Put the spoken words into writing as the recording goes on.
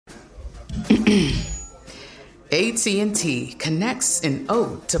AT&T connects an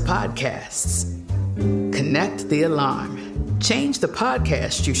ode to podcasts. Connect the alarm. Change the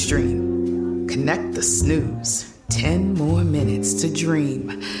podcast you stream. Connect the snooze. 10 more minutes to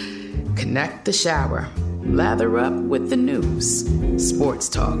dream. Connect the shower. Lather up with the news. Sports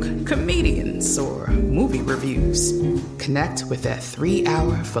talk, comedians, or movie reviews. Connect with that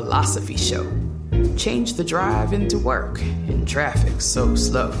 3-hour philosophy show. Change the drive into work in traffic so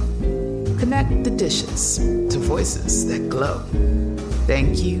slow. Connect the dishes to voices that glow.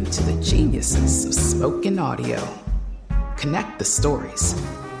 Thank you to the geniuses of spoken audio. Connect the stories.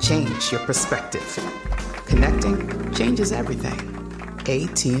 Change your perspective. Connecting changes everything.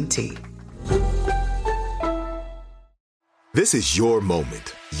 AT&T. This is your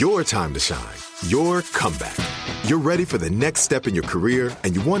moment, your time to shine, your comeback. You're ready for the next step in your career,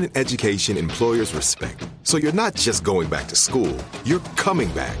 and you want an education employers respect. So you're not just going back to school, you're coming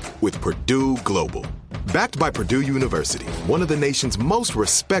back with Purdue Global. Backed by Purdue University, one of the nation's most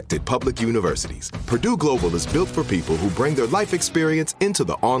respected public universities, Purdue Global is built for people who bring their life experience into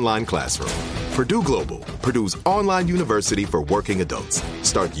the online classroom. Purdue Global, Purdue's online university for working adults.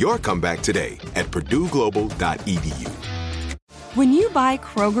 Start your comeback today at purdueglobal.edu. When you buy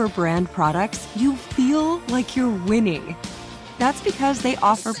Kroger brand products, you feel like you're winning. That's because they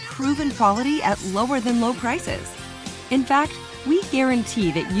offer proven quality at lower than low prices. In fact, we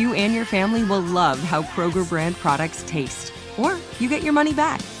guarantee that you and your family will love how Kroger brand products taste, or you get your money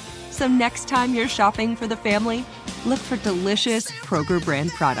back. So next time you're shopping for the family, look for delicious Kroger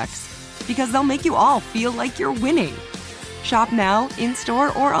brand products, because they'll make you all feel like you're winning. Shop now,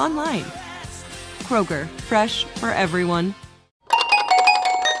 in-store, or online. Kroger, fresh for everyone.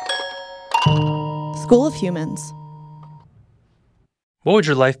 School of Humans. What would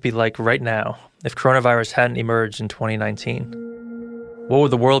your life be like right now if coronavirus hadn't emerged in 2019? What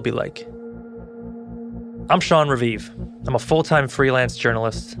would the world be like? I'm Sean Revive. I'm a full-time freelance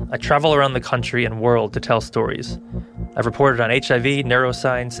journalist. I travel around the country and world to tell stories. I've reported on HIV,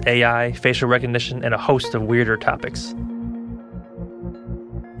 neuroscience, AI, facial recognition, and a host of weirder topics.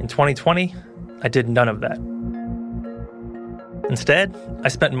 In 2020, I did none of that. Instead, I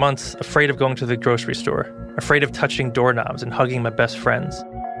spent months afraid of going to the grocery store, afraid of touching doorknobs and hugging my best friends.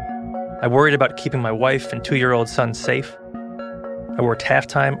 I worried about keeping my wife and 2-year-old son safe. I worked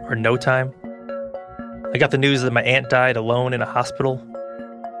half-time or no time. I got the news that my aunt died alone in a hospital.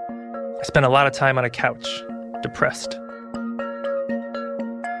 I spent a lot of time on a couch, depressed.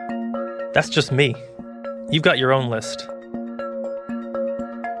 That's just me. You've got your own list.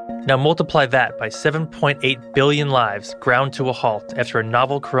 Now multiply that by 7.8 billion lives ground to a halt after a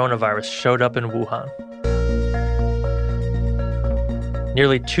novel coronavirus showed up in Wuhan.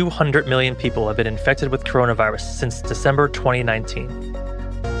 Nearly 200 million people have been infected with coronavirus since December 2019.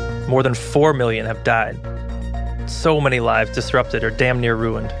 More than 4 million have died. So many lives disrupted or damn near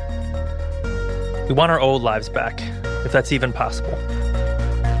ruined. We want our old lives back, if that's even possible.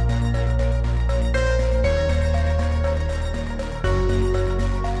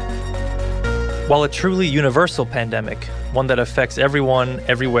 While a truly universal pandemic, one that affects everyone,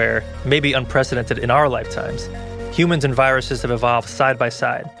 everywhere, may be unprecedented in our lifetimes, humans and viruses have evolved side by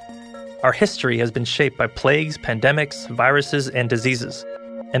side. Our history has been shaped by plagues, pandemics, viruses, and diseases,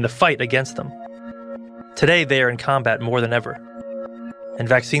 and the fight against them. Today, they are in combat more than ever, and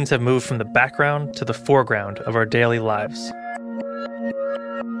vaccines have moved from the background to the foreground of our daily lives.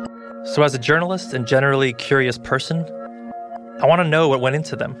 So as a journalist and generally curious person, I want to know what went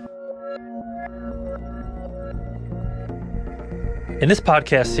into them. In this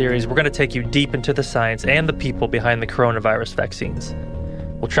podcast series, we're going to take you deep into the science and the people behind the coronavirus vaccines.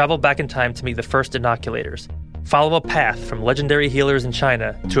 We'll travel back in time to meet the first inoculators, follow a path from legendary healers in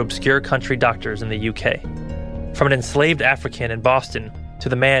China to obscure country doctors in the UK, from an enslaved African in Boston to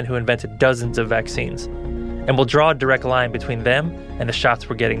the man who invented dozens of vaccines, and we'll draw a direct line between them and the shots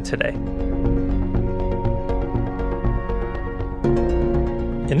we're getting today.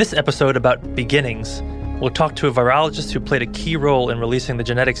 In this episode about beginnings, we'll talk to a virologist who played a key role in releasing the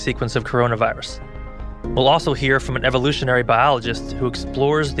genetic sequence of coronavirus. We'll also hear from an evolutionary biologist who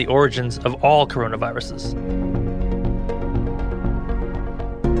explores the origins of all coronaviruses.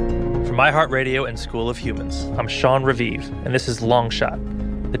 From iHeartRadio and School of Humans, I'm Sean Revive, and this is Long Shot,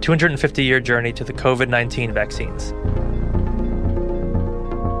 the 250-year journey to the COVID-19 vaccines.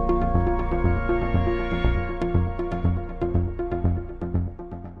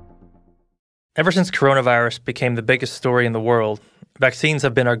 Ever since coronavirus became the biggest story in the world, vaccines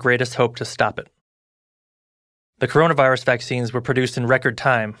have been our greatest hope to stop it. The coronavirus vaccines were produced in record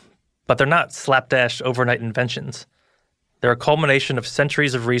time, but they're not slapdash overnight inventions. They're a culmination of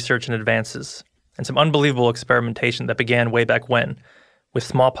centuries of research and advances, and some unbelievable experimentation that began way back when, with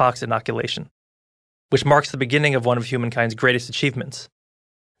smallpox inoculation, which marks the beginning of one of humankind's greatest achievements,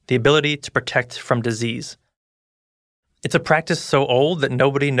 the ability to protect from disease. It's a practice so old that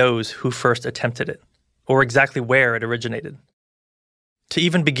nobody knows who first attempted it, or exactly where it originated. To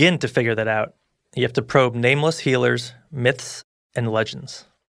even begin to figure that out, you have to probe nameless healers, myths, and legends.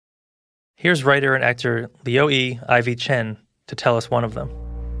 Here's writer and actor Liu Ivy Chen to tell us one of them.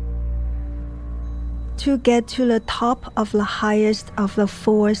 To get to the top of the highest of the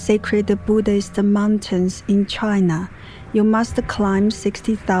 4 sacred Buddhist mountains in China, you must climb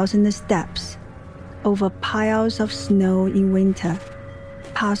 60,000 steps, over piles of snow in winter,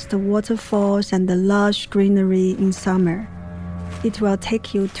 past waterfalls and lush greenery in summer. It will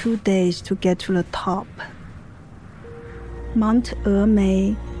take you 2 days to get to the top. Mount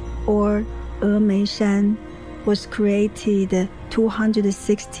Emei, or Emeishan, was created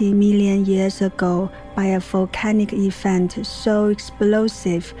 260 million years ago by a volcanic event so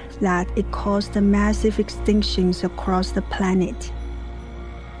explosive that it caused massive extinctions across the planet.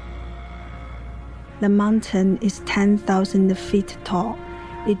 The mountain is 10,000 feet tall.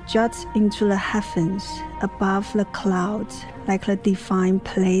 It juts into the heavens above the clouds like the divine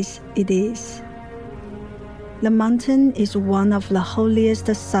place it is. The mountain is one of the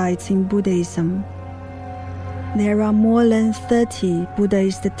holiest sites in Buddhism. There are more than 30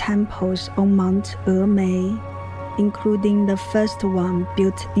 Buddhist temples on Mount Emei, including the first one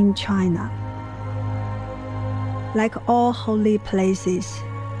built in China. Like all holy places,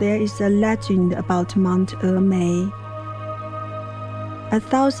 there is a legend about Mount Emei.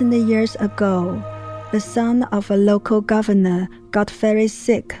 1,000 years ago, the son of a local governor got very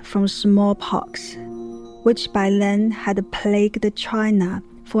sick from smallpox, which by then had plagued China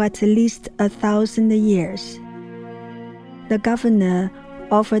for at least 1,000 years. The governor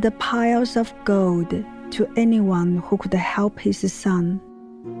offered piles of gold to anyone who could help his son.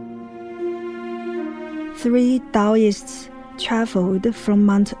 3 Taoists traveled from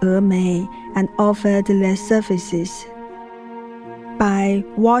Mount Emei and offered their services. By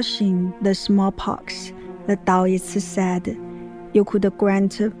washing the smallpox, the Taoists said, you could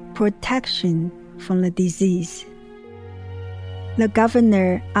grant protection from the disease. The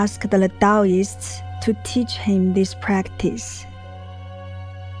governor asked the Taoists to teach him this practice.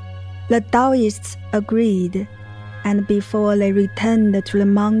 The Taoists agreed, and before they returned to the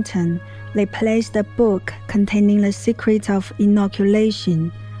mountain, they placed a book containing the secret of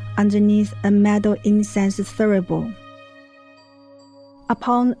inoculation underneath a metal incense thurible.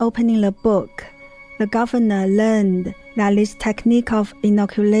 Upon opening the book, the governor learned that this technique of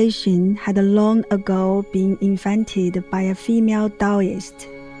inoculation had long ago been invented by a female Taoist.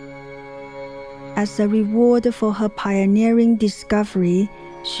 As a reward for her pioneering discovery,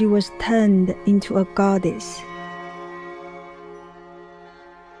 she was turned into a goddess.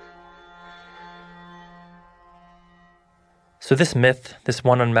 So this myth, this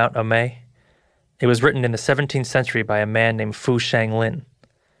one on Mount Emei, it was written in the 17th century by a man named Fu Shanglin.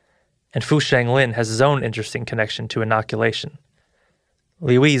 And Fu Shanglin has his own interesting connection to inoculation.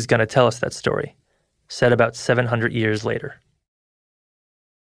 Liu is going to tell us that story, set about 700 years later.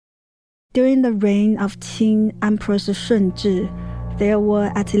 During the reign of Qing Empress Shunzhi, there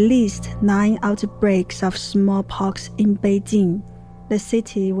were at least 9 outbreaks of smallpox in Beijing, the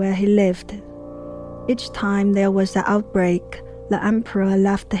city where he lived. Each time there was an outbreak, the emperor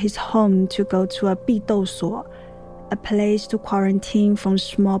left his home to go to a Bidousuo, a place to quarantine from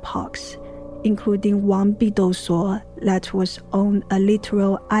smallpox, including one Bidousuo that was on a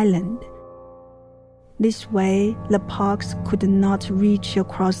literal island. This way, the pox could not reach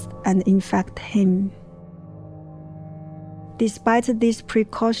across and infect him. Despite these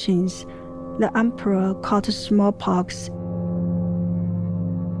precautions, the emperor caught smallpox.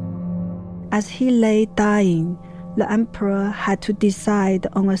 As he lay dying, the emperor had to decide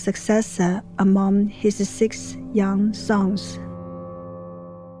on a successor among his 6 young sons.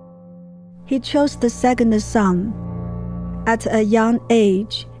 He chose the second son. At a young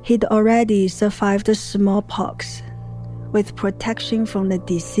age, he'd already survived smallpox. With protection from the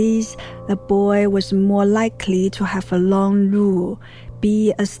disease, the boy was more likely to have a long rule,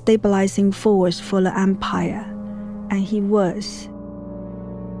 be a stabilizing force for the empire. And he was.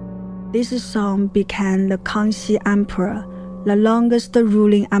 This son became the Kangxi Emperor, the longest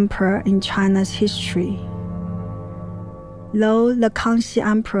ruling emperor in China's history. Though the Kangxi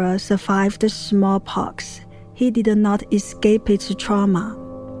Emperor survived smallpox, he did not escape its trauma.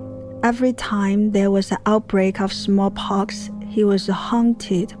 Every time there was an outbreak of smallpox, he was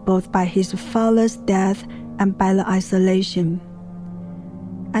haunted both by his father's death and by the isolation.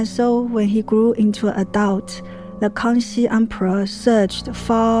 And so when he grew into an adult, the Kangxi Emperor searched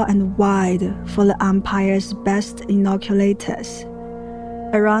far and wide for the empire's best inoculators.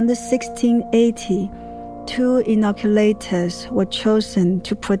 Around 1680, 2 inoculators were chosen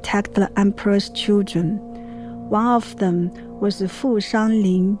to protect the emperor's children. One of them was Fu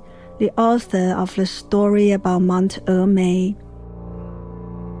Shangling, the author of the story about Mount Emei.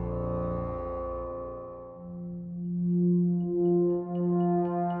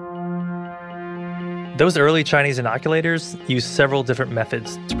 Those early Chinese inoculators used several different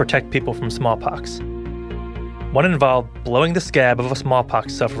methods to protect people from smallpox. One involved blowing the scab of a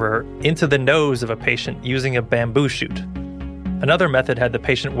smallpox sufferer into the nose of a patient using a bamboo shoot. Another method had the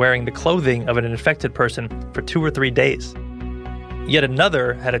patient wearing the clothing of an infected person for 2 or 3 days. Yet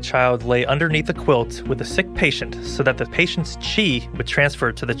another had a child lay underneath a quilt with a sick patient so that the patient's qi would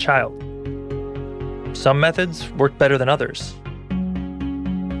transfer to the child. Some methods worked better than others.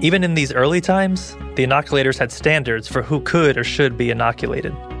 Even in these early times, the inoculators had standards for who could or should be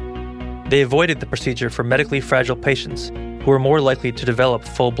inoculated. They avoided the procedure for medically fragile patients who were more likely to develop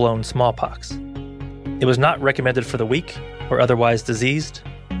full-blown smallpox. It was not recommended for the weak or otherwise diseased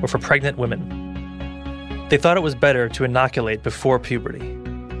or for pregnant women. They thought it was better to inoculate before puberty.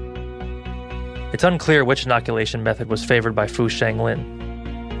 It's unclear which inoculation method was favored by Fu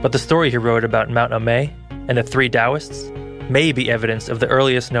Shanglin, but the story he wrote about Mount Emei and the 3 Taoists may be evidence of the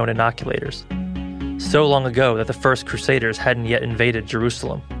earliest known inoculators, so long ago that the first Crusaders hadn't yet invaded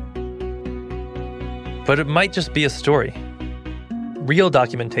Jerusalem. But it might just be a story. Real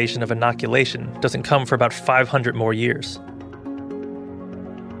documentation of inoculation doesn't come for about 500 more years.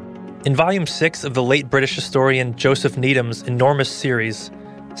 In Volume 6 of the late British historian Joseph Needham's enormous series,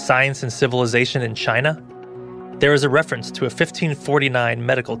 Science and Civilization in China, there is a reference to a 1549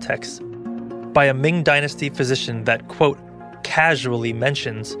 medical text by a Ming Dynasty physician that, quote, casually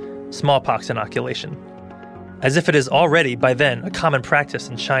mentions smallpox inoculation, as if it is already, by then, a common practice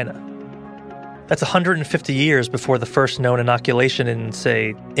in China. That's 150 years before the first known inoculation in,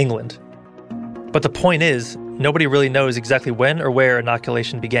 say, England. But the point is, nobody really knows exactly when or where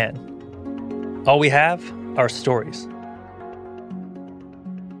inoculation began. All we have are stories.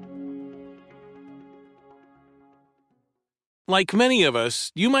 Like many of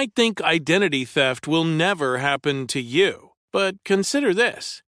us, you might think identity theft will never happen to you. But consider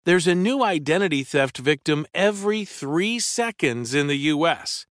this. There's a new identity theft victim every 3 seconds in the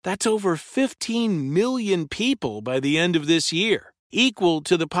U.S. That's over 15 million people by the end of this year, equal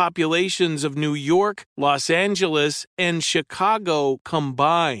to the populations of New York, Los Angeles, and Chicago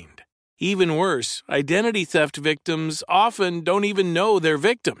combined. Even worse, identity theft victims often don't even know they're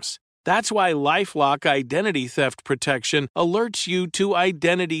victims. That's why LifeLock Identity Theft Protection alerts you to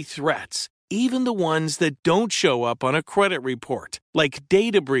identity threats, even the ones that don't show up on a credit report, like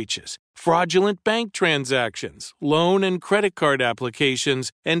data breaches, fraudulent bank transactions, loan and credit card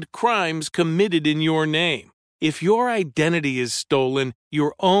applications, and crimes committed in your name. If your identity is stolen,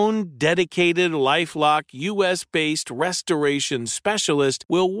 your own dedicated LifeLock US-based restoration specialist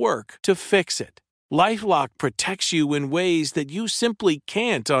will work to fix it. LifeLock protects you in ways that you simply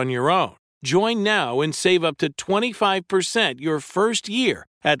can't on your own. Join now and save up to 25% your first year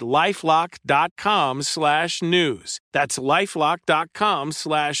at LifeLock.com/news. That's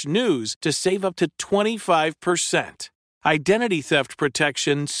LifeLock.com/news to save up to 25%. Identity theft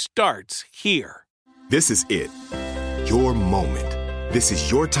protection starts here. This is it. Your moment. This is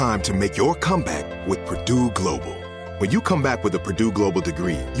your time to make your comeback with Purdue Global. When you come back with a Purdue Global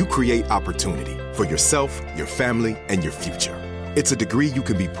degree, you create opportunity for yourself, your family, and your future. It's a degree you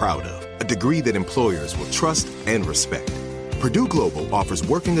can be proud of, a degree that employers will trust and respect. Purdue Global offers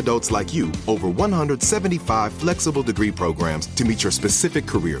working adults like you over 175 flexible degree programs to meet your specific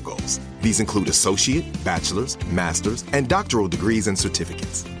career goals. These include associate, bachelor's, master's, and doctoral degrees and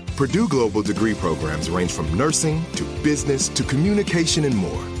certificates. Purdue Global degree programs range from nursing to business to communication and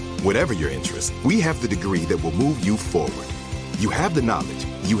more. Whatever your interest, we have the degree that will move you forward. You have the knowledge,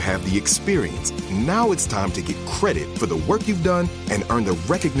 you have the experience. Now it's time to get credit for the work you've done and earn the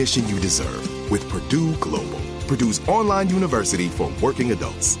recognition you deserve with Purdue Global, Purdue's online university for working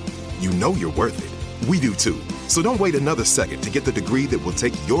adults. You know you're worth it. We do too. So don't wait another second to get the degree that will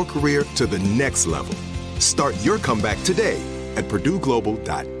take your career to the next level. Start your comeback today at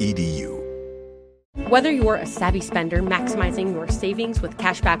purdueglobal.edu. Whether you're a savvy spender maximizing your savings with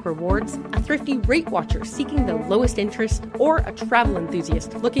cashback rewards, a thrifty rate watcher seeking the lowest interest, or a travel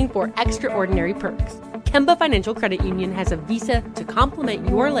enthusiast looking for extraordinary perks, Kemba Financial Credit Union has a visa to complement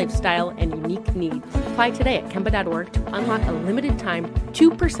your lifestyle and unique needs. Apply today at Kemba.org to unlock a limited-time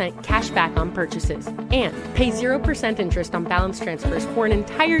 2% cash back on purchases and pay 0% interest on balance transfers for an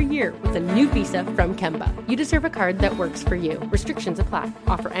entire year with a new visa from Kemba. You deserve a card that works for you. Restrictions apply.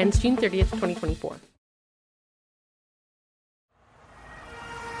 Offer ends June 30th, 2024.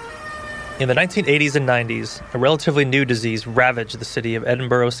 In the 1980s and 90s, a relatively new disease ravaged the city of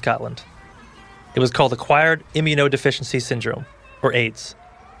Edinburgh, Scotland. It was called Acquired Immunodeficiency Syndrome, or AIDS,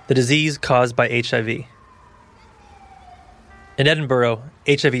 the disease caused by HIV. In Edinburgh,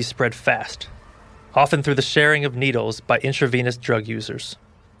 HIV spread fast, often through the sharing of needles by intravenous drug users.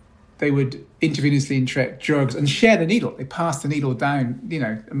 They would intravenously inject drugs and share the needle. They pass the needle down,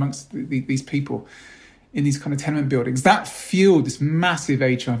 amongst these people in these kind of tenement buildings. That fueled this massive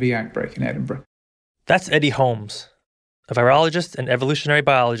HIV outbreak in Edinburgh. That's Eddie Holmes, a virologist and evolutionary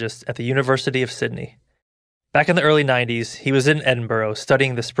biologist at the University of Sydney. Back in the early 90s, he was in Edinburgh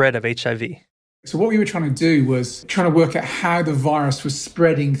studying the spread of HIV. So what we were trying to do was trying to work out how the virus was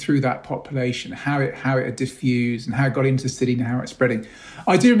spreading through that population, how it had diffused and how it got into the city and how it's spreading.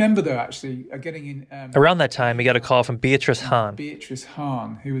 I do remember, though, actually, getting in... Around that time, he got a call from Beatrice Hahn. Beatrice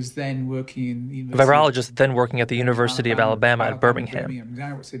Hahn, who was then working in the University... A virologist then working at the University of Alabama at Birmingham.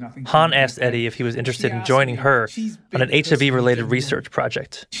 Hahn asked Eddie if he was interested in joining her on an HIV-related research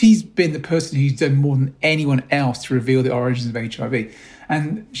project. She's been the person who's done more than anyone else to reveal the origins of HIV.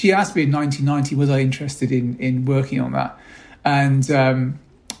 And she asked me in 1990, was I interested in working on that? And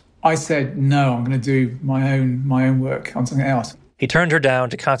I said, no, I'm going to do my own work on something else. He turned her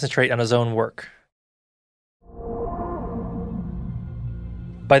down to concentrate on his own work.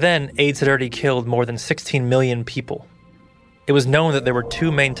 By then, AIDS had already killed more than 16 million people. It was known that there were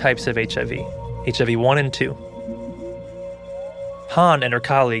two main types of HIV, HIV 1 and 2. Hahn and her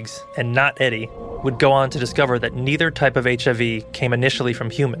colleagues, and not Eddie, would go on to discover that neither type of HIV came initially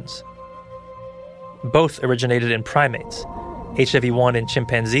from humans. Both originated in primates, HIV-1 in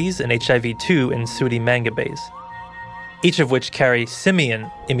chimpanzees and HIV-2 in sooty mangabes, each of which carry simian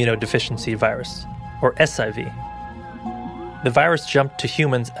immunodeficiency virus, or SIV. The virus jumped to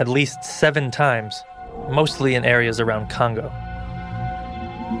humans at least 7 times, mostly in areas around Congo.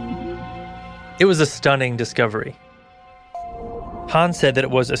 It was a stunning discovery. Hahn said that it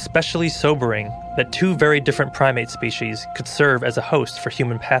was especially sobering that 2 very different primate species could serve as a host for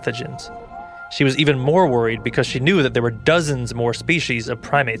human pathogens. She was even more worried because she knew that there were dozens more species of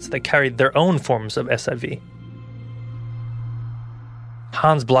primates that carried their own forms of SIV.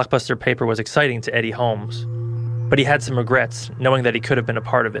 Hahn's blockbuster paper was exciting to Eddie Holmes, but he had some regrets knowing that he could have been a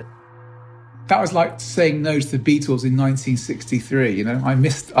part of it. That was like saying no to the Beatles in 1963, I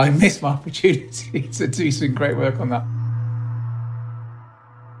missed my opportunity to do some great work on that.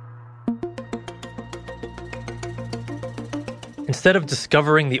 Instead of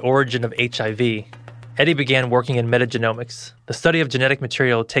discovering the origin of HIV, Eddie began working in metagenomics, the study of genetic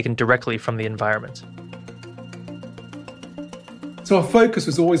material taken directly from the environment. So our focus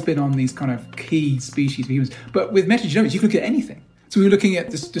has always been on these kind of key species of humans. But with metagenomics, you can look at anything. So we were looking at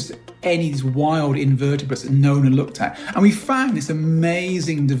just any of these wild invertebrates that no one had looked at. And we found this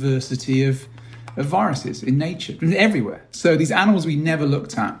amazing diversity of viruses in nature, everywhere. So these animals we never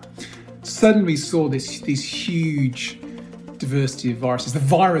looked at, suddenly we saw this huge diversity of viruses. The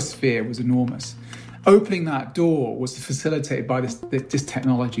virus sphere was enormous. Opening that door was facilitated by this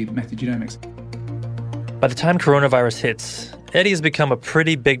technology, the metagenomics. By the time coronavirus hits, Eddie has become a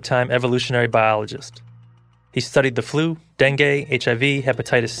pretty big-time evolutionary biologist. He studied the flu, dengue, HIV,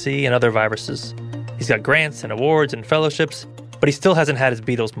 hepatitis C, and other viruses. He's got grants and awards and fellowships, but he still hasn't had his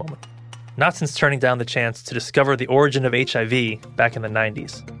Beatles moment. Not since turning down the chance to discover the origin of HIV back in the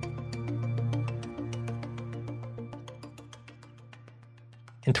 90s.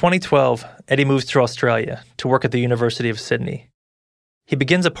 In 2012, Eddie moves to Australia to work at the University of Sydney. He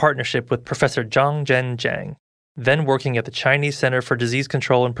begins a partnership with Professor Zhongzhen Zhang, then working at the Chinese Center for Disease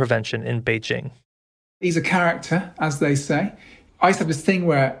Control and Prevention in Beijing. He's a character, as they say. I used to have this thing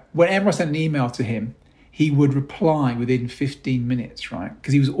where whenever I sent an email to him, he would reply within 15 minutes, right?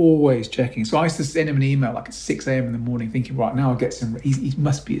 Because he was always checking. So I used to send him an email like at 6 a.m. in the morning thinking, right, now I'll get some... He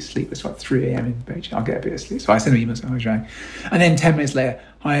must be asleep. It's like 3 a.m. in Beijing. I'll get a bit of sleep. So I sent him an email saying, hi, Zhang. And then 10 minutes later,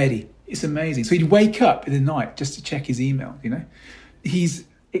 hi, Eddie. It's amazing. So he'd wake up in the night just to check his email, He's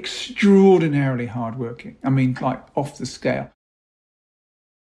extraordinarily hardworking. I mean, like off the scale.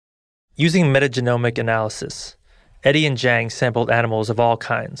 Using metagenomic analysis, Eddie and Zhang sampled animals of all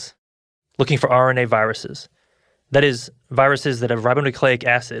kinds. looking for RNA viruses. That is, viruses that have ribonucleic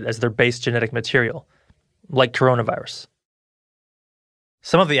acid as their base genetic material, like coronavirus.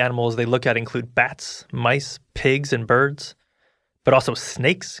 Some of the animals they look at include bats, mice, pigs, and birds, but also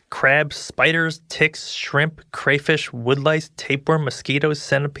snakes, crabs, spiders, ticks, shrimp, crayfish, woodlice, tapeworm, mosquitoes,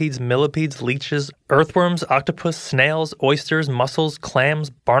 centipedes, millipedes, leeches, earthworms, octopus, snails, oysters, mussels,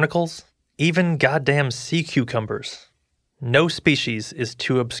 clams, barnacles, even goddamn sea cucumbers. No species is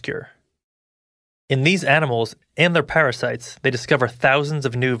too obscure. In these animals and their parasites, they discover thousands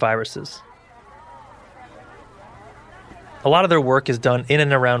of new viruses. A lot of their work is done in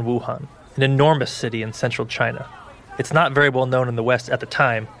and around Wuhan, an enormous city in central China. It's not very well known in the West at the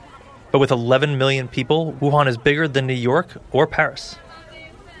time, but with 11 million people, Wuhan is bigger than New York or Paris.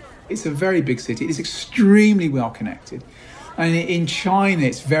 It's a very big city. It's extremely well connected. And in China,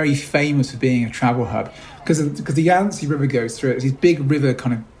 it's very famous for being a travel hub because the Yangtze River goes through it. It's this big river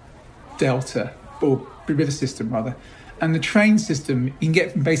kind of delta, or river system rather. And the train system, you can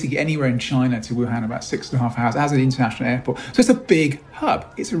get from basically anywhere in China to Wuhan in about 6.5 hours. It has an international airport. So it's a big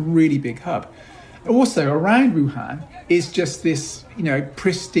hub. It's a really big hub. Also, around Wuhan is just this,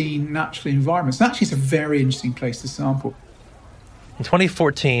 pristine natural environment. So actually, it's a very interesting place to sample. In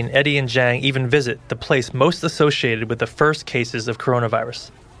 2014, Eddie and Zhang even visit the place most associated with the first cases of coronavirus,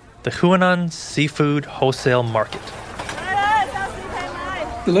 the Huanan Seafood Wholesale Market.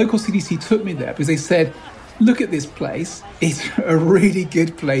 The local CDC took me there because they said, look at this place. It's a really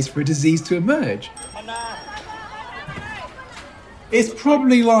good place for a disease to emerge. It's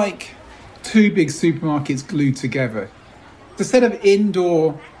probably like 2 big supermarkets glued together. It's a set of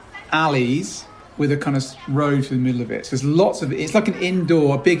indoor alleys with a kind of road through the middle of it. So there's lots of it. It's like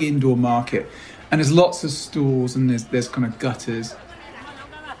a big indoor market. And there's lots of stalls and there's kind of gutters.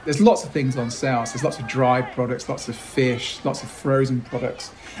 There's lots of things on sale. So there's lots of dried products, lots of fish, lots of frozen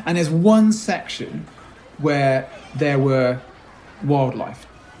products. And there's one section where there were wildlife.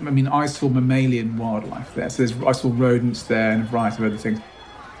 I mean, I saw mammalian wildlife there. So I saw rodents there and a variety of other things.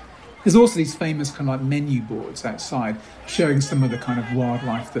 There's also these famous kind of like menu boards outside showing some of the kind of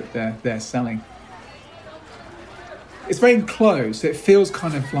wildlife that they're selling. It's very enclosed, so it feels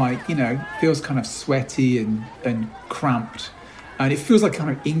kind of like, feels kind of sweaty and cramped. And it feels like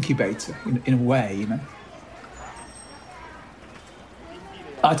kind of incubator in a way,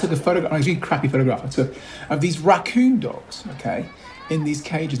 I took a photograph, a really crappy photograph I took of these raccoon dogs, okay, in these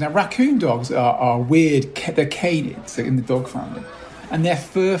cages. Now, raccoon dogs are weird, they're canids in the dog family. And they're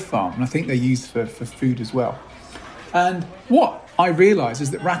fur farm, and I think they're used for food as well. And what I realised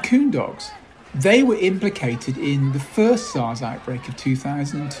is that raccoon dogs, they were implicated in the first SARS outbreak of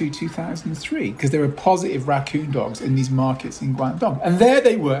 2002-2003 because there were positive raccoon dogs in these markets in Guangdong. And there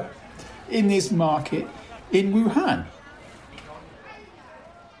they were in this market in Wuhan.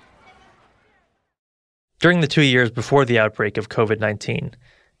 During the 2 years before the outbreak of COVID-19,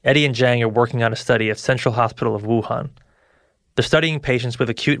 Eddie and Zhang are working on a study at Central Hospital of Wuhan. They're studying patients with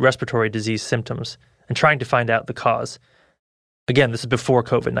acute respiratory disease symptoms and trying to find out the cause. Again, this is before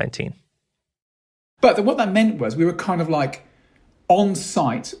COVID-19. But what that meant was we were kind of like on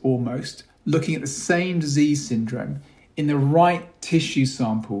site almost, looking at the same disease syndrome in the right tissue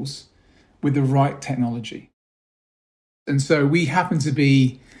samples with the right technology. And so we happened to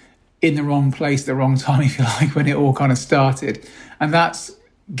be in the wrong place at the wrong time, if you like, when it all kind of started. And that's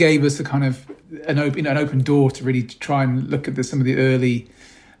gave us a kind of an open door to really try and look at some of the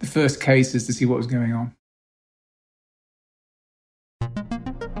first cases to see what was going on.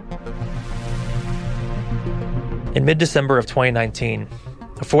 In mid-December of 2019,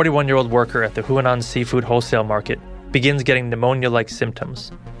 a 41-year-old worker at the Huanan Seafood Wholesale Market begins getting pneumonia-like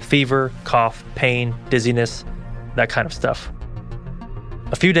symptoms: fever, cough, pain, dizziness, that kind of stuff.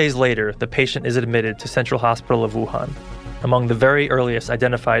 A few days later, the patient is admitted to Central Hospital of Wuhan, among the very earliest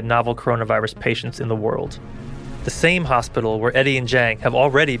identified novel coronavirus patients in the world. The same hospital where Eddie and Zhang have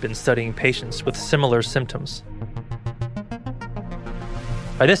already been studying patients with similar symptoms.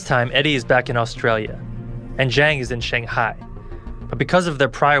 By this time, Eddie is back in Australia, and Zhang is in Shanghai. But because of their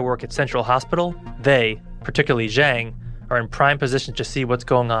prior work at Central Hospital, they, particularly Zhang, are in prime position to see what's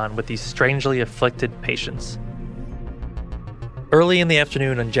going on with these strangely afflicted patients. Early in the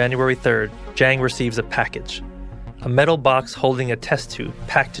afternoon on January 3rd, Zhang receives a package, a metal box holding a test tube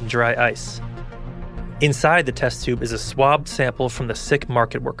packed in dry ice. Inside the test tube is a swabbed sample from the sick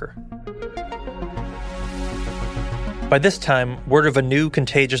market worker. By this time, word of a new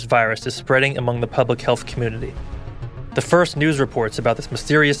contagious virus is spreading among the public health community. The first news reports about this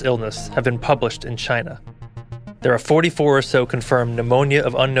mysterious illness have been published in China. There are 44 or so confirmed pneumonia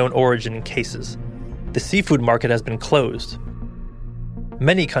of unknown origin cases. The seafood market has been closed.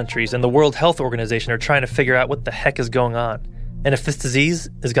 Many countries and the World Health Organization are trying to figure out what the heck is going on, and if this disease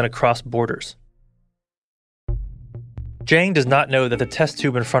is going to cross borders. Zhang does not know that the test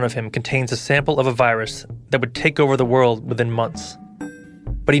tube in front of him contains a sample of a virus that would take over the world within months.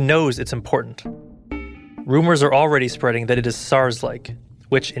 But he knows it's important. Rumors are already spreading that it is SARS-like,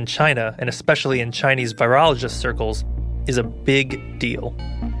 which in China, and especially in Chinese virologist circles, is a big deal.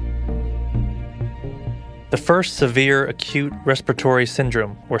 The first severe acute respiratory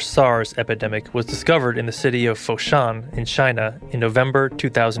syndrome, or SARS epidemic, was discovered in the city of Foshan in China in November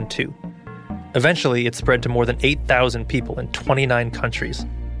 2002. Eventually, it spread to more than 8,000 people in 29 countries.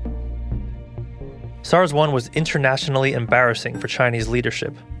 SARS-1 was internationally embarrassing for Chinese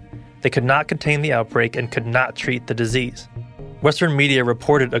leadership. They could not contain the outbreak and could not treat the disease. Western media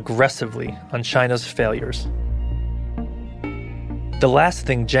reported aggressively on China's failures. The last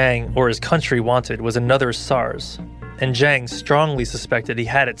thing Zhang or his country wanted was another SARS, and Zhang strongly suspected he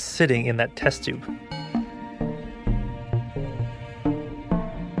had it sitting in that test tube.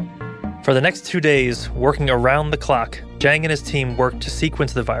 For the next 2 days, working around the clock, Zhang and his team worked to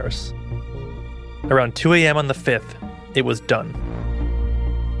sequence the virus. Around 2 a.m. on the 5th, it was done.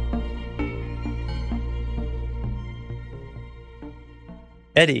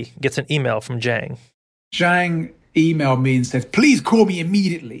 Eddie gets an email from Zhang. Zhang emailed me and said, please call me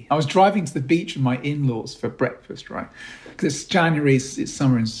immediately. I was driving to the beach with my in-laws for breakfast, right? Because it's January, it's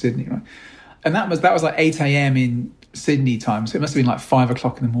summer in Sydney, right? And that was like 8 a.m. in Sydney time, so it must have been like 5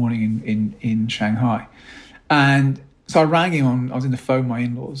 o'clock in the morning in Shanghai. And so I rang him I was in the phone with my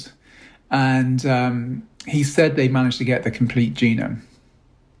in-laws, and he said they managed to get the complete genome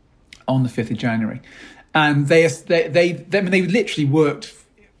on the 5th of January. And they literally worked,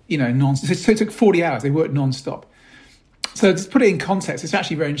 non-stop. So it took 40 hours. They worked non-stop. So to put it in context, it's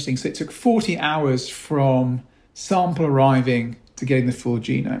actually very interesting. So it took 40 hours from sample arriving to getting the full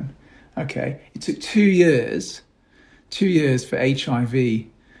genome. Okay. It took 2 years for HIV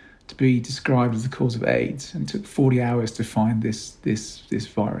to be described as the cause of AIDS. And it took 40 hours to find this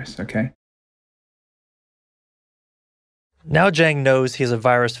virus. Okay. Now Zhang knows he has a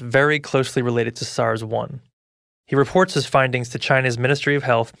virus very closely related to SARS-1. He reports his findings to China's Ministry of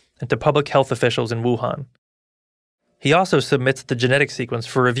Health and to public health officials in Wuhan. He also submits the genetic sequence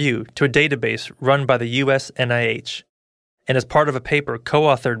for review to a database run by the US NIH and as part of a paper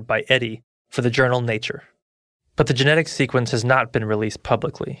co-authored by Eddie for the journal Nature. But the genetic sequence has not been released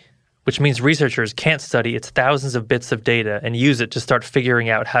publicly, which means researchers can't study its thousands of bits of data and use it to start figuring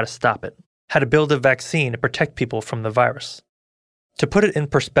out how to stop it, how to build a vaccine to protect people from the virus. To put it in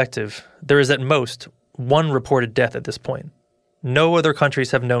perspective, there is at most one reported death at this point. No other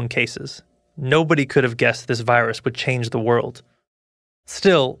countries have known cases. Nobody could have guessed this virus would change the world.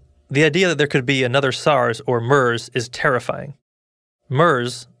 Still, the idea that there could be another SARS or MERS is terrifying.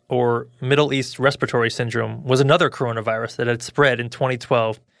 MERS, or Middle East Respiratory Syndrome, was another coronavirus that had spread in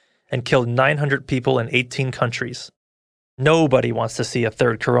 2012 and killed 900 people in 18 countries. Nobody wants to see a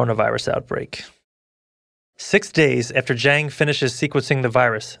third coronavirus outbreak. 6 days after Zhang finishes sequencing the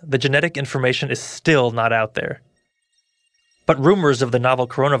virus, the genetic information is still not out there. But rumors of the novel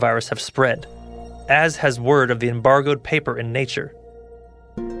coronavirus have spread, as has word of the embargoed paper in Nature.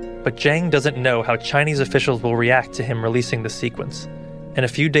 But Zhang doesn't know how Chinese officials will react to him releasing the sequence. And a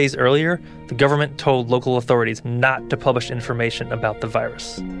few days earlier, the government told local authorities not to publish information about the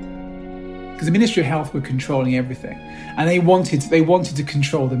virus. Because the Ministry of Health were controlling everything. And they wanted to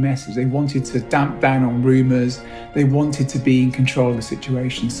control the message. They wanted to damp down on rumors. They wanted to be in control of the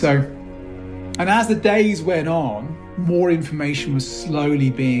situation. And as the days went on, more information was slowly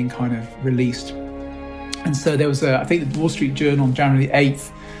being kind of released. And so there was I think the Wall Street Journal on January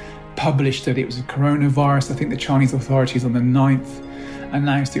 8th published that it was a coronavirus. I think the Chinese authorities on the 9th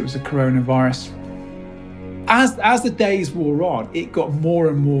announced it was a coronavirus. As the days wore on, it got more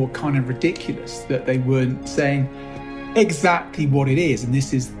and more kind of ridiculous that they weren't saying exactly what it is, and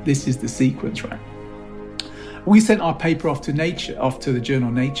this is the sequence, right? We sent our paper off to the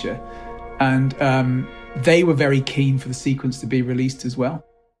journal Nature, and they were very keen for the sequence to be released as well.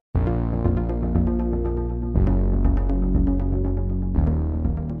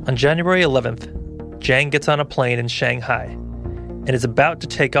 On January 11th, Zhang gets on a plane in Shanghai and is about to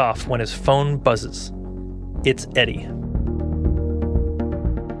take off when his phone buzzes. It's Eddie.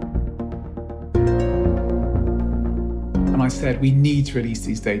 And I said, we need to release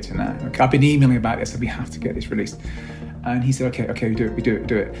these data now. Okay, I've been emailing about this, so we have to get this released. And he said, okay, we do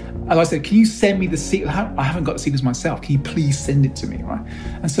it. And I said, can you send me the sequence? I haven't got the sequence myself. Can you please send it to me, right?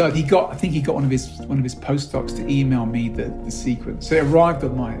 And so I think he got one of his postdocs to email me the sequence. So it arrived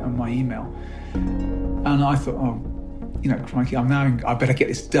on my email. And I thought, crikey, I better get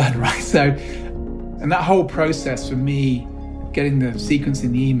this done, right? So, and that whole process for me, getting the sequence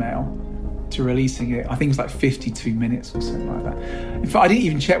in the email to releasing it, I think it was like 52 minutes or something like that. In fact, I didn't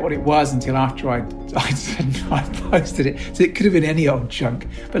even check what it was until after I posted it. So it could have been any old chunk,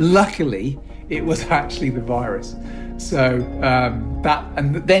 but luckily it was actually the virus. So that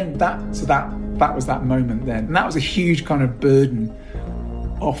was that moment then, and that was a huge kind of burden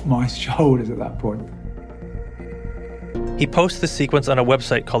off my shoulders at that point. He posts the sequence on a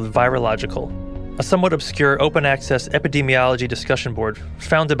website called Virological, a somewhat obscure open-access epidemiology discussion board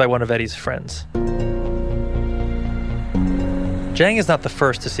founded by one of Eddie's friends. Zhang is not the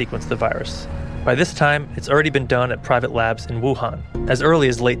first to sequence the virus. By this time, it's already been done at private labs in Wuhan, as early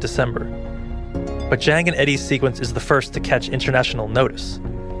as late December. But Zhang and Eddie's sequence is the first to catch international notice.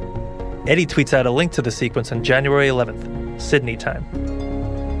 Eddie tweets out a link to the sequence on January 11th, Sydney time.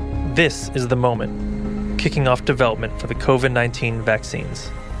 This is the moment, kicking off development for the COVID-19 vaccines.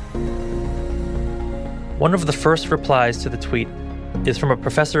 One of the first replies to the tweet is from a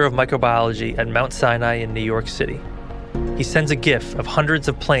professor of microbiology at Mount Sinai in New York City. He sends a GIF of hundreds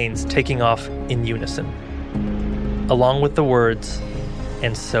of planes taking off in unison, along with the words,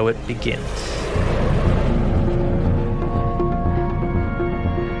 "And so it begins."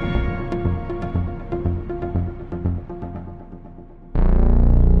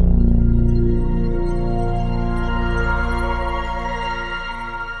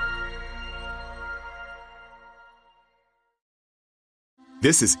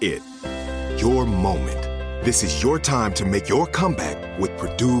 This is it. Your moment. This is your time to make your comeback with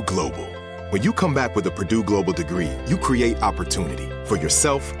Purdue Global. When you come back with a Purdue Global degree, you create opportunity for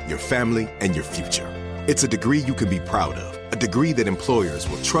yourself, your family, and your future. It's a degree you can be proud of, a degree that employers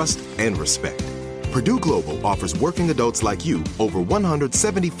will trust and respect. Purdue Global offers working adults like you over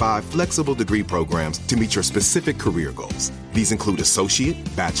 175 flexible degree programs to meet your specific career goals. These include associate,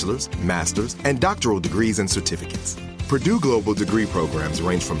 bachelor's, master's, and doctoral degrees and certificates. Purdue Global degree programs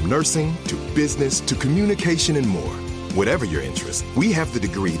range from nursing to business to communication and more. Whatever your interest, we have the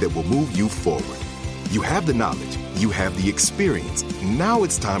degree that will move you forward. You have the knowledge, you have the experience. Now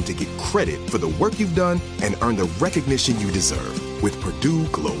it's time to get credit for the work you've done and earn the recognition you deserve with Purdue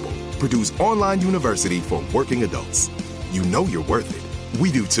Global, Purdue's online university for working adults. You know you're worth it.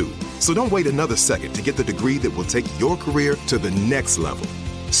 We do too. So don't wait another second to get the degree that will take your career to the next level.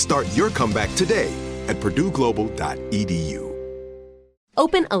 Start your comeback today at purdueglobal.edu.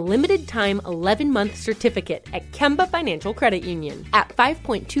 Open a limited-time 11-month certificate at Kemba Financial Credit Union. At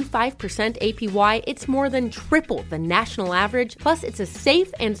 5.25% APY, it's more than triple the national average, plus it's a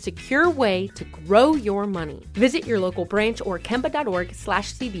safe and secure way to grow your money. Visit your local branch or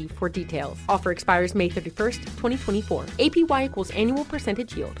kemba.org/CD for details. Offer expires May 31st, 2024. APY equals annual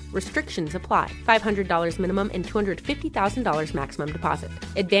percentage yield. Restrictions apply. $500 minimum and $250,000 maximum deposit.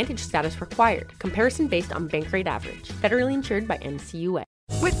 Advantage status required. Comparison based on bank rate average. Federally insured by NCUA.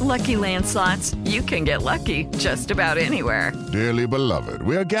 With Lucky Land Slots, you can get lucky just about anywhere. Dearly beloved,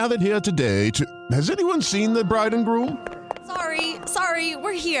 we are gathered here today to... Has anyone seen the bride and groom? Sorry,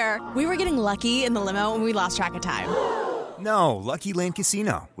 we're here. We were getting lucky in the limo and we lost track of time. No, Lucky Land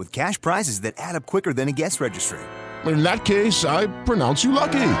Casino, with cash prizes that add up quicker than a guest registry. In that case, I pronounce you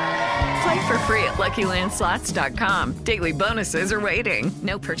lucky. Play for free at LuckyLandSlots.com. Daily bonuses are waiting.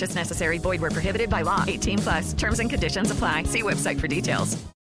 No purchase necessary. Void where prohibited by law. 18+. Terms and conditions apply. See website for details.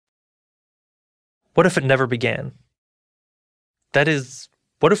 What if it never began? That is,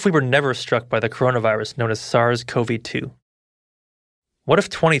 what if we were never struck by the coronavirus known as SARS-CoV-2? What if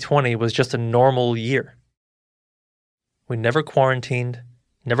 2020 was just a normal year? We never quarantined,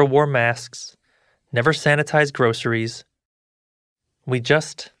 never wore masks, never sanitized groceries. We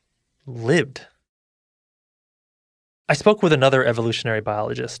just lived. I spoke with another evolutionary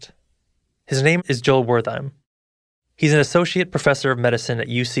biologist. His name is Joel Wertheim. He's an associate professor of medicine at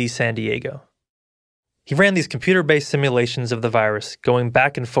UC San Diego. He ran these computer-based simulations of the virus going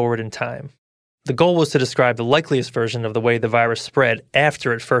back and forward in time. The goal was to describe the likeliest version of the way the virus spread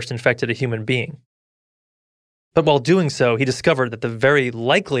after it first infected a human being. But while doing so, he discovered that the very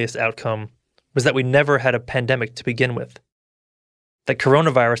likeliest outcome was that we never had a pandemic to begin with. That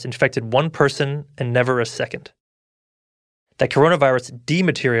coronavirus infected one person and never a second. That coronavirus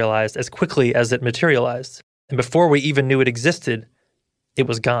dematerialized as quickly as it materialized, and before we even knew it existed, it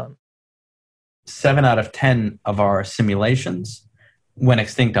was gone. 7 out of 10 of our simulations went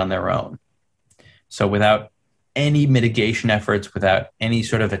extinct on their own. So without any mitigation efforts, without any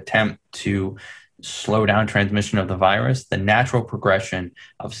sort of attempt to slow down transmission of the virus, the natural progression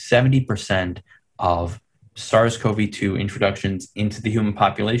of 70% of SARS-CoV-2 introductions into the human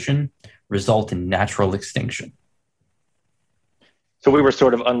population result in natural extinction. So we were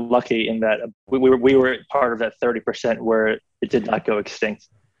sort of unlucky in that we were part of that 30% where it did not go extinct.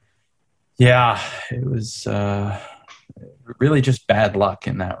 Yeah, it was really just bad luck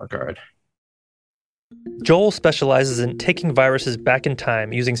in that regard. Joel specializes in taking viruses back in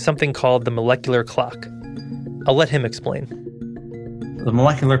time using something called the molecular clock. I'll let him explain. The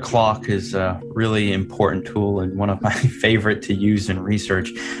molecular clock is a really important tool and one of my favorite to use in research.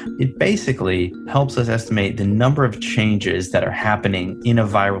 It basically helps us estimate the number of changes that are happening in a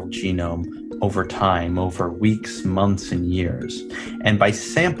viral genome over time, over weeks, months, and years. And by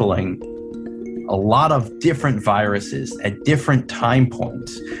sampling a lot of different viruses at different time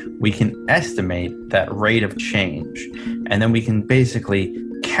points, we can estimate that rate of change. And then we can basically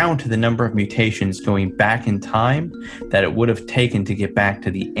count the number of mutations going back in time that it would have taken to get back to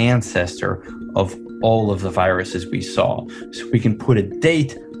the ancestor of all of the viruses we saw. So we can put a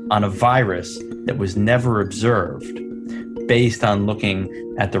date on a virus that was never observed based on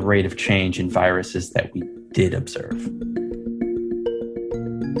looking at the rate of change in viruses that we did observe.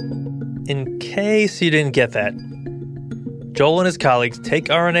 In case you didn't get that, Joel and his colleagues take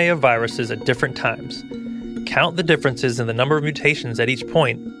RNA of viruses at different times, count the differences in the number of mutations at each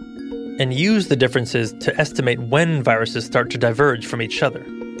point, and use the differences to estimate when viruses start to diverge from each other.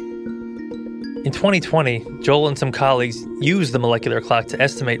 In 2020, Joel and some colleagues used the molecular clock to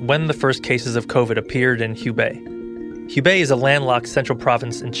estimate when the first cases of COVID appeared in Hubei. Hubei is a landlocked central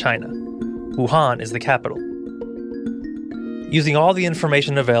province in China. Wuhan is the capital. Using all the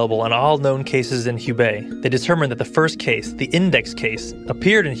information available on all known cases in Hubei, they determined that the first case, the index case,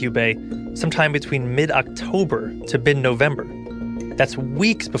 appeared in Hubei sometime between mid-October to mid-November. That's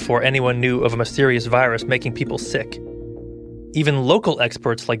weeks before anyone knew of a mysterious virus making people sick. Even local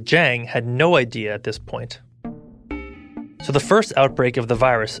experts like Zhang had no idea at this point. So the first outbreak of the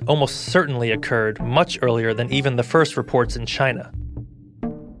virus almost certainly occurred much earlier than even the first reports in China.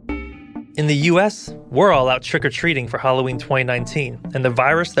 In the US, we're all out trick-or-treating for Halloween 2019, and the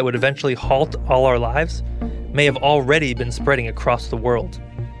virus that would eventually halt all our lives may have already been spreading across the world.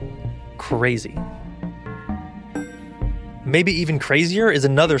 Crazy. Maybe even crazier is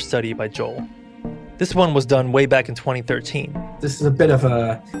another study by Joel. This one was done way back in 2013. This is a bit of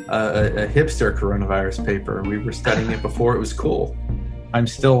a hipster coronavirus paper. We were studying it before it was cool. I'm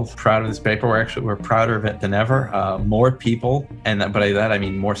still proud of this paper. We're prouder of it than ever. More people, and by that I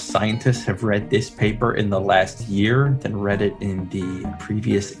mean more scientists, have read this paper in the last year than read it in the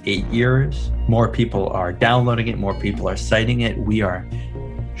previous 8 years. More people are downloading it. More people are citing it. We are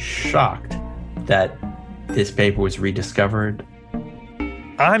shocked that this paper was rediscovered.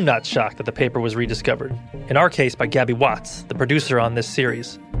 I'm not shocked that the paper was rediscovered, in our case by Gabby Watts, the producer on this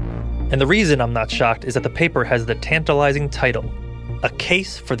series. And the reason I'm not shocked is that the paper has the tantalizing title, A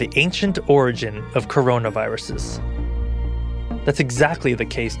Case for the Ancient Origin of Coronaviruses. That's exactly the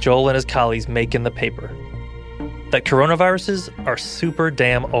case Joel and his colleagues make in the paper. That coronaviruses are super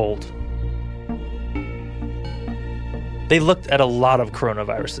damn old. They looked at a lot of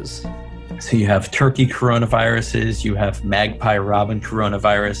coronaviruses. So you have turkey coronaviruses, you have magpie robin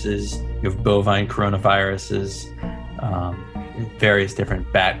coronaviruses, you have bovine coronaviruses, various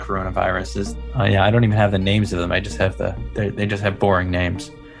different bat coronaviruses. Yeah, I don't even have the names of them. I just have they just have boring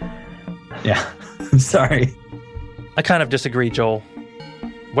names. Yeah, I'm sorry. I kind of disagree, Joel.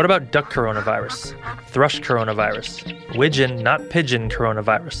 What about duck coronavirus, thrush coronavirus, widgeon, not pigeon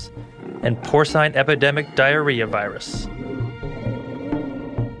coronavirus, and porcine epidemic diarrhea virus?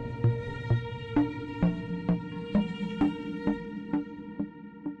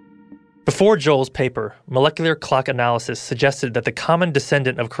 Before Joel's paper, molecular clock analysis suggested that the common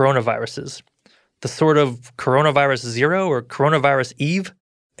descendant of coronaviruses, the sort of coronavirus 0 or coronavirus Eve,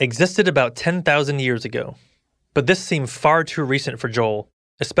 existed about 10,000 years ago. But this seemed far too recent for Joel,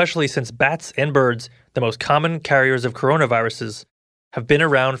 especially since bats and birds, the most common carriers of coronaviruses, have been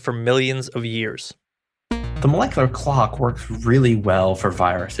around for millions of years. The molecular clock works really well for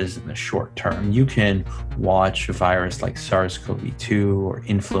viruses in the short term. You can watch a virus like SARS-CoV-2 or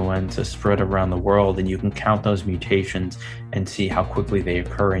influenza spread around the world, and you can count those mutations and see how quickly they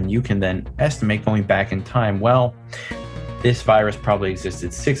occur. And you can then estimate going back in time, well, this virus probably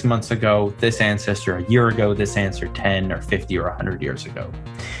existed 6 months ago, this ancestor a year ago, this ancestor 10 or 50 or 100 years ago.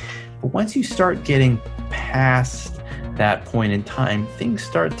 But once you start getting past that point in time, things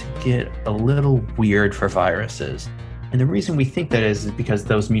start to get a little weird for viruses. And the reason we think that is because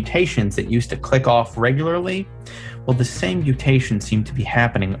those mutations that used to click off regularly, well, the same mutations seem to be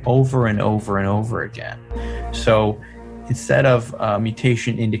happening over and over and over again. So instead of a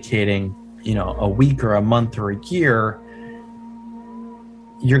mutation indicating, a week or a month or a year,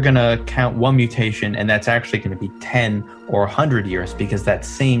 you're going to count one mutation, and that's actually going to be 10 or 100 years because that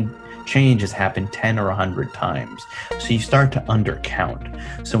same change has happened 10 or 100 times. So you start to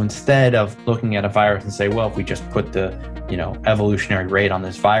undercount. So instead of looking at a virus and say, well, if we just put the, evolutionary rate on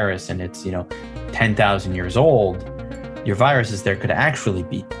this virus and it's, 10,000 years old, your viruses there could actually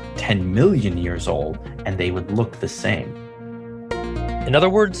be 10 million years old and they would look the same. In other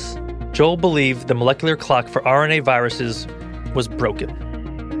words, Joel believed the molecular clock for RNA viruses was broken.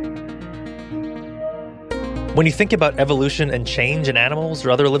 When you think about evolution and change in animals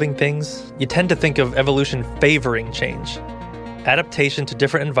or other living things, you tend to think of evolution favoring change. Adaptation to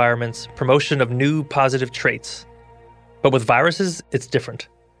different environments, promotion of new positive traits. But with viruses, it's different.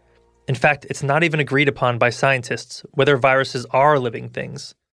 In fact, it's not even agreed upon by scientists whether viruses are living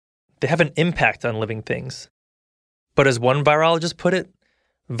things. They have an impact on living things. But as one virologist put it,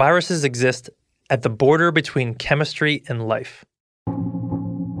 viruses exist at the border between chemistry and life.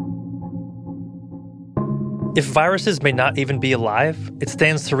 If viruses may not even be alive, it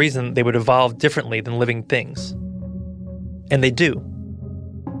stands to reason they would evolve differently than living things. And they do.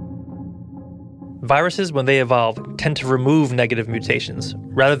 Viruses, when they evolve, tend to remove negative mutations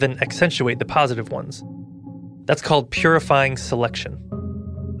rather than accentuate the positive ones. That's called purifying selection.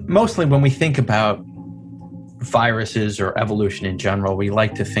 Mostly when we think about viruses or evolution in general, we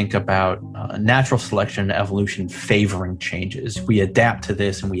like to think about natural selection and evolution favoring changes. We adapt to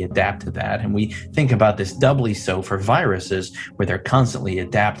this and we adapt to that. And we think about this doubly so for viruses, where they're constantly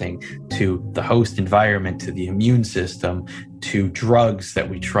adapting to the host environment, to the immune system, to drugs that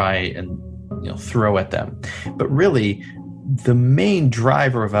we try and throw at them. But really, the main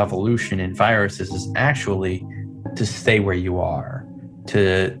driver of evolution in viruses is actually to stay where you are,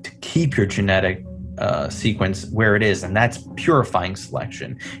 to keep your genetic sequence where it is, and that's purifying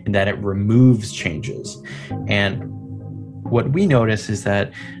selection, in that it removes changes. And what we notice is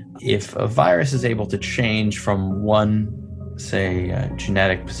that if a virus is able to change from one, say,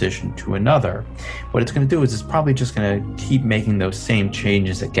 genetic position to another, what it's going to do is it's probably just going to keep making those same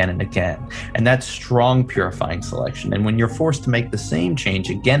changes again and again. And that's strong purifying selection. And when you're forced to make the same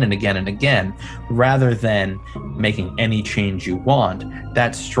change again and again and again, rather than making any change you want,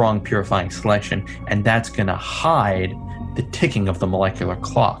 that's strong purifying selection. And that's going to hide the ticking of the molecular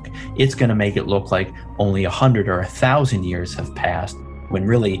clock. It's going to make it look like only 100 or 1,000 years have passed, when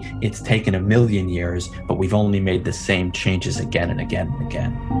really it's taken 1,000,000 years, but we've only made the same changes again and again and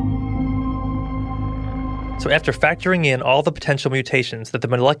again. So after factoring in all the potential mutations that the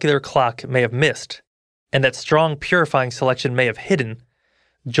molecular clock may have missed, and that strong purifying selection may have hidden,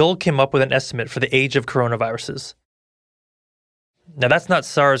 Joel came up with an estimate for the age of coronaviruses. Now that's not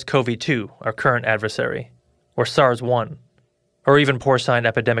SARS-CoV-2, our current adversary, or SARS-1, or even porcine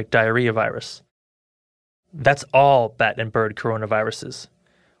epidemic diarrhea virus. That's all bat and bird coronaviruses,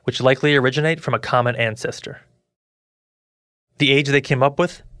 which likely originate from a common ancestor. The age they came up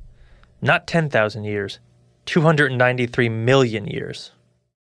with? Not 10,000 years, 293 million years.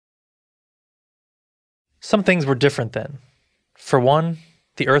 Some things were different then. For one,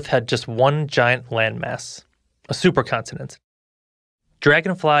 the Earth had just one giant landmass, a supercontinent.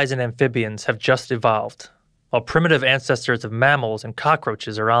 Dragonflies and amphibians have just evolved, while primitive ancestors of mammals and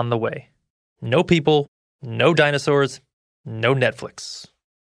cockroaches are on the way. No people, no dinosaurs, no Netflix.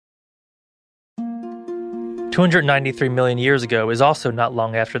 293 million years ago is also not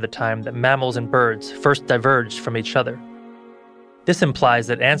long after the time that mammals and birds first diverged from each other. This implies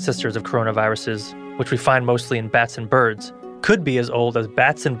that ancestors of coronaviruses, which we find mostly in bats and birds, could be as old as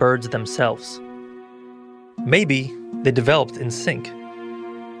bats and birds themselves. Maybe they developed in sync.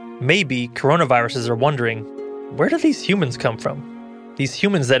 Maybe coronaviruses are wondering, where do these humans come from? These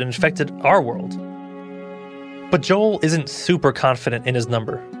humans that infected our world. But Joel isn't super confident in his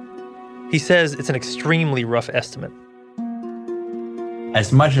number. He says it's an extremely rough estimate.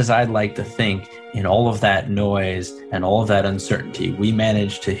 As much as I'd like to think in all of that noise and all of that uncertainty, we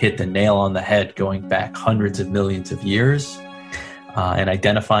managed to hit the nail on the head going back hundreds of millions of years and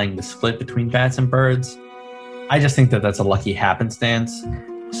identifying the split between bats and birds, I just think that that's a lucky happenstance.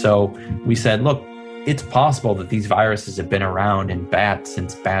 So we said, look, it's possible that these viruses have been around in bats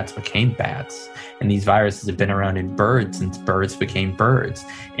since bats became bats. And these viruses have been around in birds since birds became birds.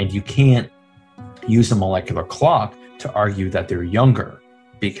 And you can't use a molecular clock to argue that they're younger,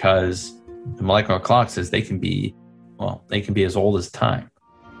 because the molecular clock says they can be as old as time.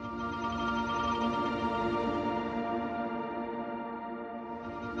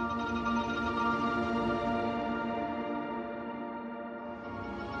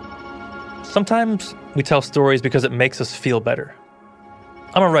 Sometimes we tell stories because it makes us feel better.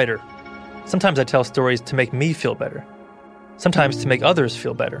 I'm a writer. Sometimes I tell stories to make me feel better. sometimes to make others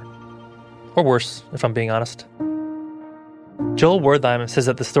feel better. Or worse, if I'm being honest. Joel Wertheim says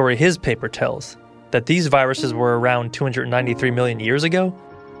that the story his paper tells, that these viruses were around 293 million years ago,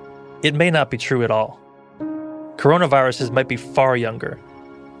 it may not be true at all. Coronaviruses might be far younger.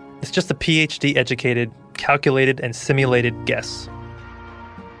 It's just a PhD-educated, calculated, and simulated guess.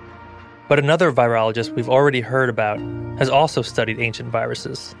 But another virologist we've already heard about has also studied ancient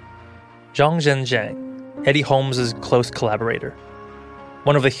viruses. Zhongzhen Zhang, Eddie Holmes' close collaborator,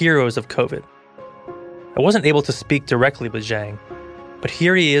 one of the heroes of COVID. I wasn't able to speak directly with Zhang, but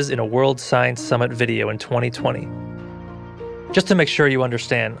here he is in a World Science Summit video in 2020. Just to make sure you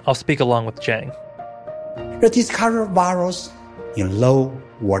understand, I'll speak along with Zhang. The discovery of virus in low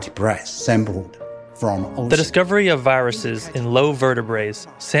vertebrates sampled from ocean. The discovery of viruses in low vertebrates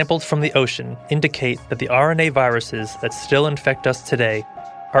sampled from the ocean indicate that the RNA viruses that still infect us today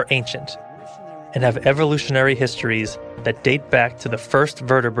are ancient and have evolutionary histories that date back to the first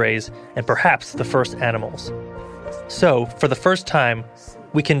vertebrates and perhaps the first animals. So, for the first time,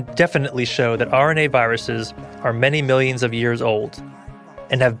 we can definitely show that RNA viruses are many millions of years old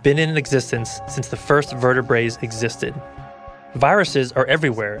and have been in existence since the first vertebrates existed. Viruses are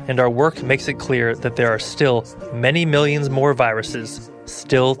everywhere, and our work makes it clear that there are still many millions more viruses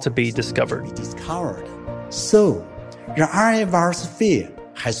still to be discovered. So, the RNA virus field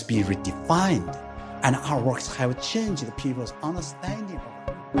has been redefined, and our works have changed people's understanding of it.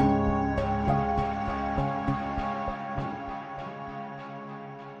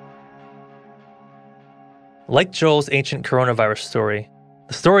 Like Joel's ancient coronavirus story,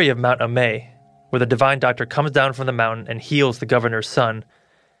 the story of Mount Amei, where the divine doctor comes down from the mountain and heals the governor's son,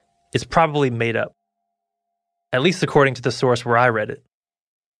 is probably made up. At least according to the source where I read it.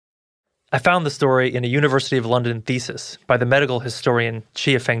 I found the story in a University of London thesis by the medical historian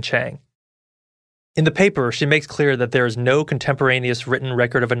Chia-Feng Chang. In the paper, she makes clear that there is no contemporaneous written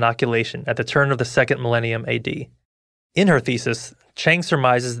record of inoculation at the turn of the second millennium AD. In her thesis, Chang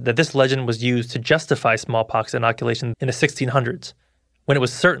surmises that this legend was used to justify smallpox inoculation in the 1600s, when it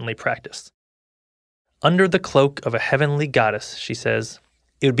was certainly practiced. Under the cloak of a heavenly goddess, she says,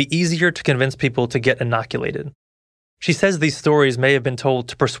 it would be easier to convince people to get inoculated. She says these stories may have been told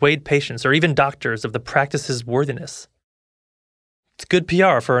to persuade patients or even doctors of the practice's worthiness. It's good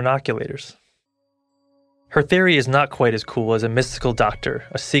PR for inoculators. Her theory is not quite as cool as a mystical doctor,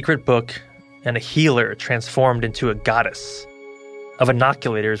 a secret book, and a healer transformed into a goddess, of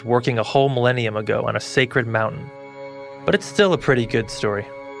inoculators working a whole millennium ago on a sacred mountain. But it's still a pretty good story.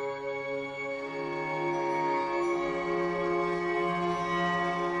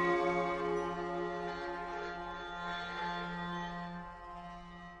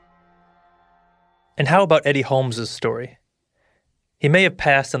 And how about Eddie Holmes' story? He may have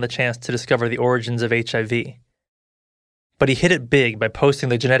passed on the chance to discover the origins of HIV, but he hit it big by posting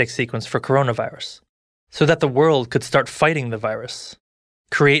the genetic sequence for coronavirus, so that the world could start fighting the virus,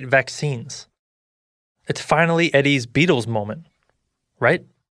 create vaccines. It's finally Eddie's Beatles moment, right?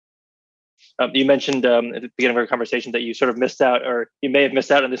 You mentioned at the beginning of our conversation that you sort of missed out, or you may have missed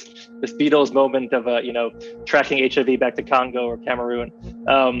out on this Beatles moment of, tracking HIV back to Congo or Cameroon.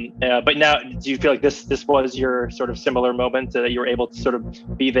 But now, do you feel like this was your sort of similar moment that you were able to sort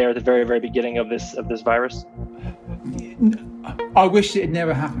of be there at the very, very beginning of this virus? I wish it had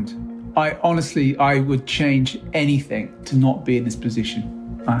never happened. I would change anything to not be in this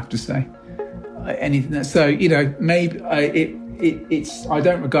position, I have to say. Anything. So, maybe it's. I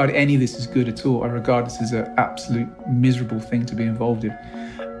don't regard any of this as good at all. I regard this as an absolute miserable thing to be involved in.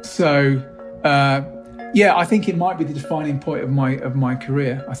 So, I think it might be the defining point of my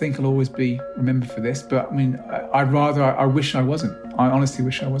career. I think I'll always be remembered for this. But I mean, I wish I wasn't. I honestly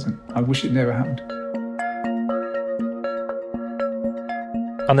wish I wasn't. I wish it never happened.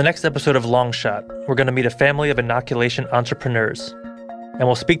 On the next episode of Long Shot, we're going to meet a family of inoculation entrepreneurs, and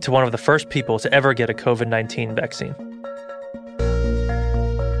we'll speak to one of the first people to ever get a COVID-19 vaccine.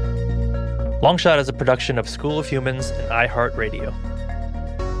 Long Shot is a production of School of Humans and iHeartRadio.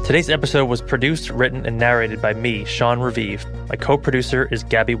 Today's episode was produced, written, and narrated by me, Sean Revive. My co-producer is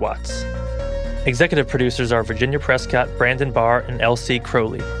Gabby Watts. Executive producers are Virginia Prescott, Brandon Barr, and L.C.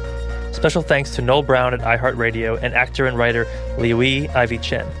 Crowley. Special thanks to Noel Brown at iHeartRadio and actor and writer Liui Ivy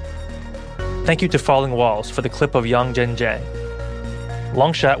Chen. Thank you to Falling Walls for the clip of Zhongzhen Zhang.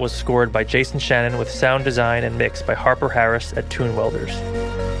 Long Shot was scored by Jason Shannon with sound design and mix by Harper Harris at Toon Welders.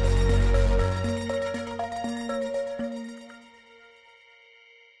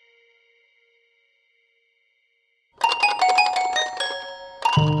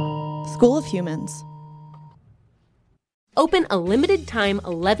 School of Humans. Open a limited-time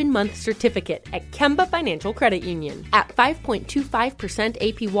 11-month certificate at Kemba Financial Credit Union. At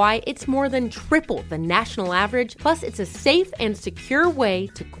 5.25% APY, it's more than triple the national average, plus it's a safe and secure way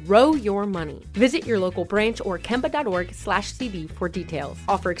to grow your money. Visit your local branch or kemba.org/cb for details.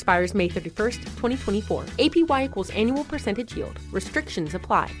 Offer expires May 31st, 2024. APY equals annual percentage yield. Restrictions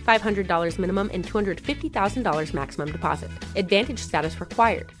apply. $500 minimum and $250,000 maximum deposit. Advantage status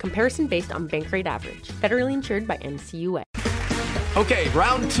required. Comparison based on bank rate average. Federally insured by NCUA. Okay,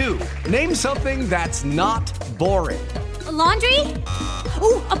 round two. Name something that's not boring. A laundry?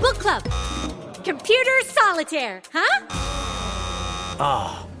 Ooh, a book club. Computer solitaire, huh?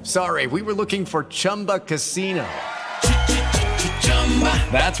 Ah, sorry, we were looking for Chumba Casino.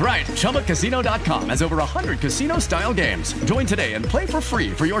 That's right, ChumbaCasino.com has over 100 casino-style games. Join today and play for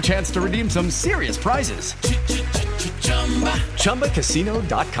free for your chance to redeem some serious prizes.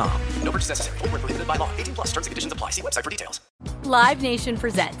 ChumbaCasino.com. No purchase necessary. Void where prohibited by law. 18+ terms and conditions apply. See website for details. Live Nation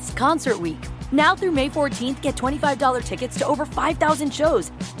presents Concert Week. Now through May 14th, get $25 tickets to over 5,000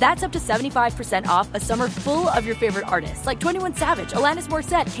 shows. That's up to 75% off a summer full of your favorite artists like 21 Savage, Alanis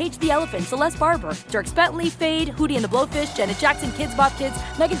Morissette, Cage the Elephant, Celeste Barber, Dierks Bentley, Fade, Hootie and the Blowfish, Janet Jackson, Kids Bop Kids,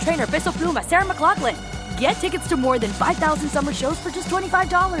 Meghan Trainor, Peso Pluma, Sarah McLachlan. Get tickets to more than 5,000 summer shows for just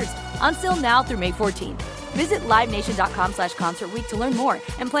 $25. Until now through May 14th. Visit LiveNation.com/Concert Week to learn more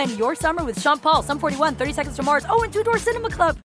and plan your summer with Sean Paul, Sum 41, 30 Seconds to Mars, and Two Door Cinema Club.